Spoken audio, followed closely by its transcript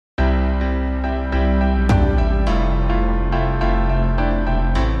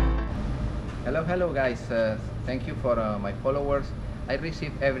Hello guys, thank you for my followers. I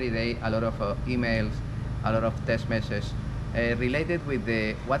receive every day a lot of emails, a lot of text messages related with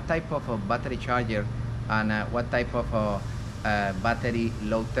the what type of battery charger and what type of battery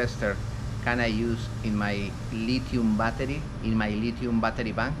load tester can I use in my lithium battery,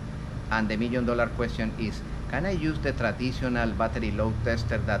 bank. And the million-dollar question is, can I use the traditional battery load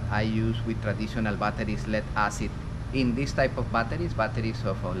tester that I use with traditional batteries, lead acid, in this type of batteries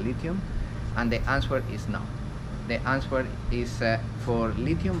of lithium? And the answer is no. The answer is for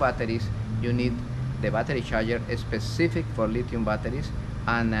lithium batteries, you need the battery charger specific for lithium batteries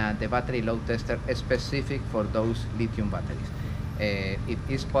and the battery load tester specific for those lithium batteries. If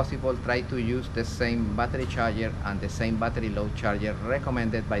it's possible, try to use the same battery charger and the same battery load charger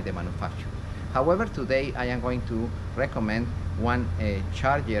recommended by the manufacturer. However, today I am going to recommend one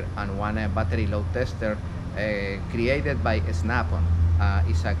charger and one battery load tester created by Snap-on.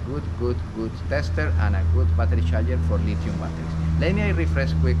 It's a good tester and a good battery charger for lithium batteries. Let me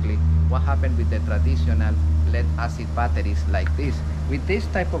refresh quickly what happened with the traditional lead acid batteries like this. With this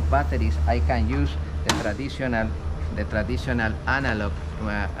type of batteries, I can use the traditional analog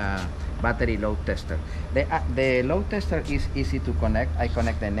battery load tester. The load tester is easy to connect. I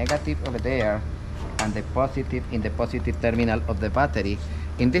connect the negative over there and the positive in the positive terminal of the battery.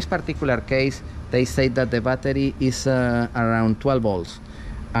 In this particular case, they say that the battery is around 12 volts,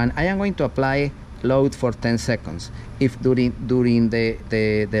 and I am going to apply load for 10 seconds. If during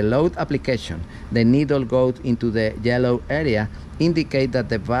the load application the needle goes into the yellow area, indicate that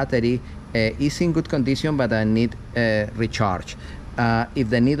the battery is in good condition but I need recharge. If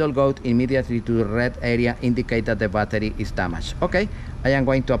the needle goes immediately to the red area, indicate that the battery is damaged. Okay, I am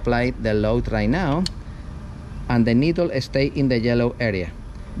going to apply the load right now, and the needle stay in the yellow area.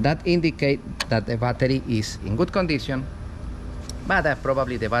 That indicates that the battery is in good condition, but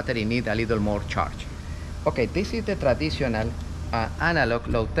probably the battery needs a little more charge. Okay, this is the traditional analog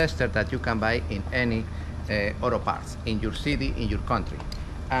load tester that you can buy in any auto parts, in your city, in your country.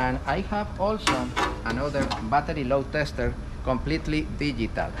 And I have also another battery load tester, completely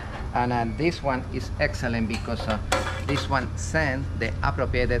digital. And this one is excellent because this one sends the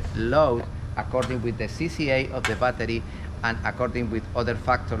appropriate load according with the CCA of the battery and according with other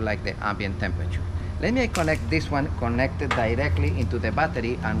factors like the ambient temperature. Let me connect this one connected directly into the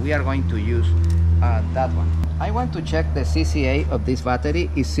battery, and we are going to use that one. I want to check the CCA of this battery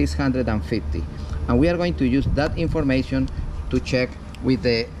is 650, and we are going to use that information to check with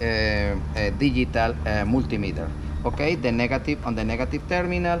the digital multimeter. Okay, the negative on the negative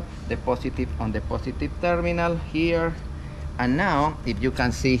terminal, the positive on the positive terminal here. And now, if you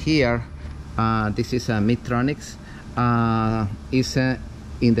can see here, this is a Midtronics. Is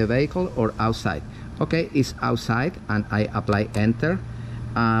in the vehicle or outside? Okay, it's outside, and I apply enter.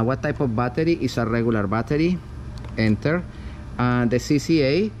 What type of battery? Is a regular battery. Enter. The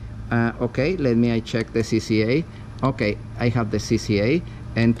CCA. Okay, let me check the CCA. Okay, I have the CCA.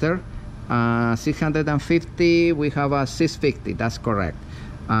 Enter. 650. We have a 650. That's correct.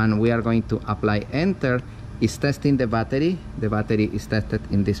 And we are going to apply enter. It's testing the battery. The battery is tested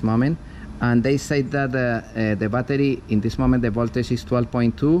in this moment. And they say that the battery in this moment, the voltage is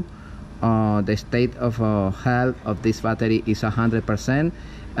 12.2. The state of health of this battery is 100%.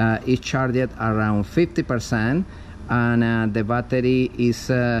 It's charged around 50%, and the battery is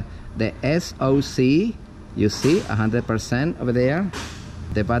the SOC. You see 100% over there.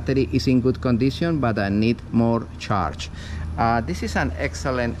 The battery is in good condition, but I need more charge. This is an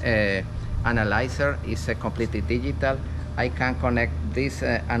excellent analyzer. It's completely digital. I can connect this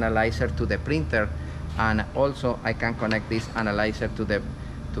analyzer to the printer, and also I can connect this analyzer to the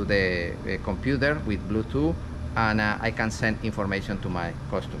computer with Bluetooth, and I can send information to my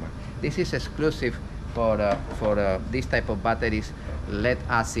customer. This is exclusive for this type of batteries, lead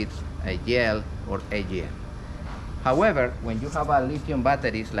acid, gel, or AGM. However, when you have a lithium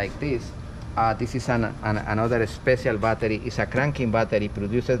batteries like this, this is another special battery. It's a cranking battery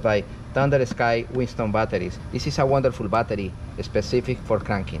produced by Thunder Sky Winston batteries. This is a wonderful battery specific for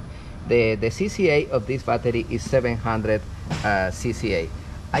cranking. The CCA of this battery is 700 CCA.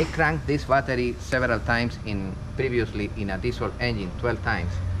 I cranked this battery several times previously in a diesel engine, 12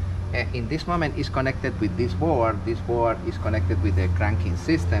 times. In this moment is connected with this board. This board is connected with the cranking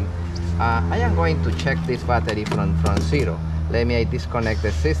system. I am going to check this battery from zero. Let me disconnect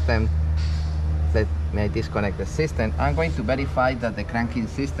the system. Let me disconnect the system. I'm going to verify that the cranking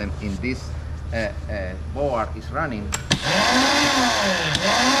system in this board is running.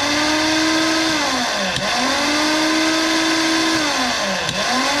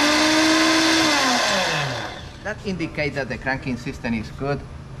 That indicates that the cranking system is good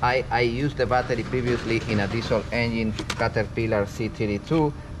I used the battery previously in a diesel engine Caterpillar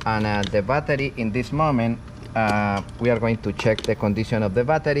C32, and the battery in this moment, we are going to check the condition of the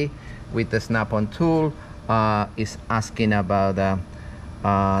battery with the snap-on tool. Is asking about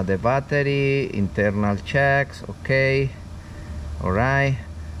the battery, internal checks, okay, all right,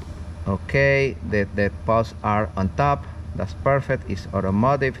 okay, the posts are on top, that's perfect, it's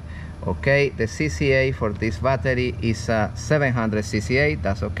automotive, okay. The CCA for this battery is 700 CCA,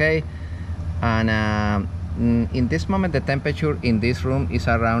 that's okay. And in this moment the temperature in this room is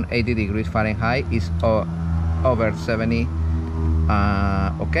around 80 degrees Fahrenheit, is over 70.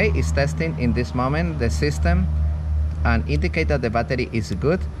 Okay, it's testing in this moment the system and indicate that the battery is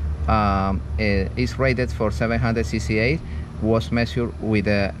good. It's rated for 700 CCA, was measured with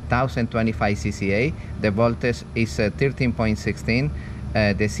 1025 CCA. The voltage is 13.16.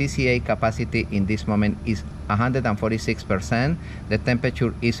 The CCA capacity in this moment is 146%. The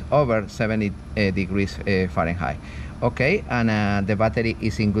temperature is over 70 degrees Fahrenheit. Okay, and the battery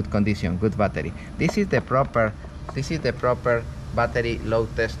is in good condition, good battery. This is the proper battery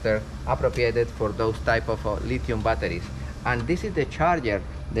load tester appropriated for those type of lithium batteries. And this is the charger.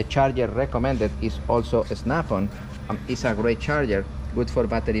 The charger recommended is also a snap-on. It's a great charger, good for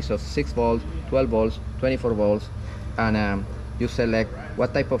batteries of 6 volts, 12 volts, 24 volts. And you select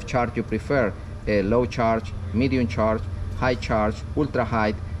what type of charge you prefer, a low charge, medium charge, high charge, ultra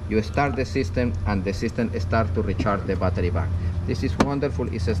high. You start the system and the system starts to recharge the battery back. This is wonderful,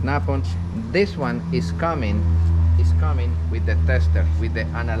 it's a snap-on. This one is coming with the tester, with the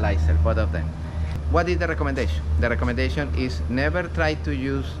analyzer, both of them. What is the recommendation? The recommendation is never try to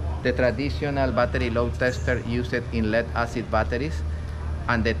use the traditional battery load tester used in lead acid batteries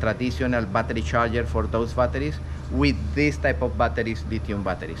and the traditional battery charger for those batteries with this type of batteries, lithium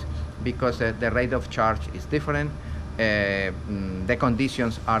batteries, because the rate of charge is different, the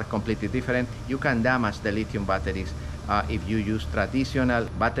conditions are completely different. You can damage the lithium batteries if you use traditional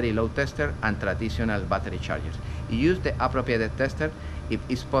battery load tester and traditional battery chargers. Use the appropriate tester, if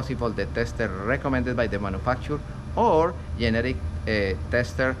it's possible the tester recommended by the manufacturer, or generic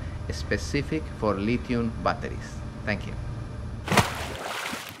tester specific for lithium batteries. Thank you.